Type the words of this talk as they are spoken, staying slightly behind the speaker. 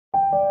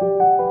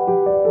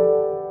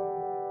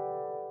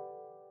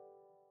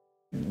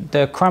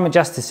The crime and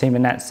justice team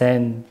at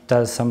NatCen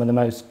does some of the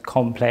most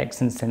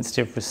complex and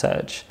sensitive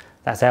research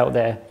that's out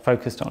there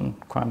focused on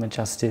crime and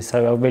justice,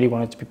 so I really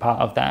wanted to be part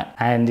of that.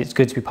 And it's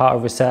good to be part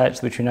of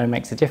research which we know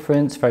makes a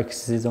difference,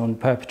 focuses on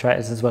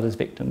perpetrators as well as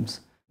victims.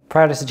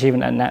 Proudest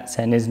achievement at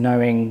NatCen is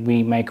knowing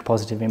we make a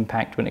positive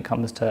impact when it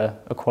comes to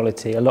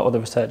equality. A lot of the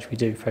research we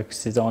do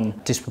focuses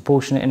on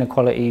disproportionate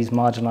inequalities,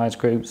 marginalised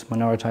groups,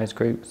 minoritized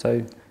groups,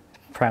 so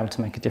proud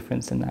to make a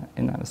difference in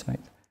that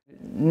respect.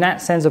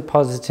 NatCen's a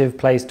positive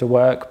place to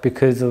work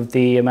because of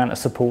the amount of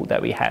support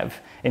that we have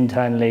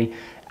internally.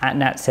 At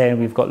NatCen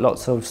we've got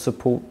lots of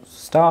support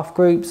staff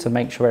groups to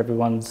make sure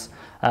everyone's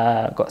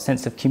got a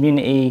sense of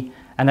community,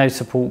 and those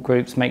support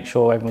groups make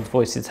sure everyone's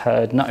voice is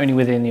heard, not only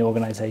within the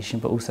organisation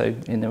but also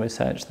in the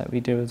research that we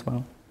do as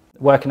well.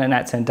 Working at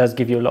NatCen does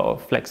give you a lot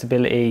of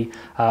flexibility.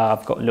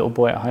 I've got a little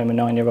boy at home, a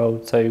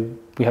 9-year-old, so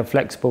we have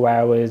flexible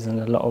hours and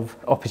a lot of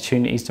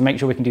opportunities to make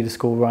sure we can do the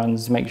school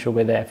runs, make sure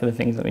we're there for the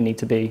things that we need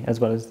to be, as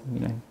well as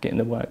getting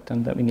the work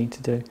done that we need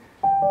to do.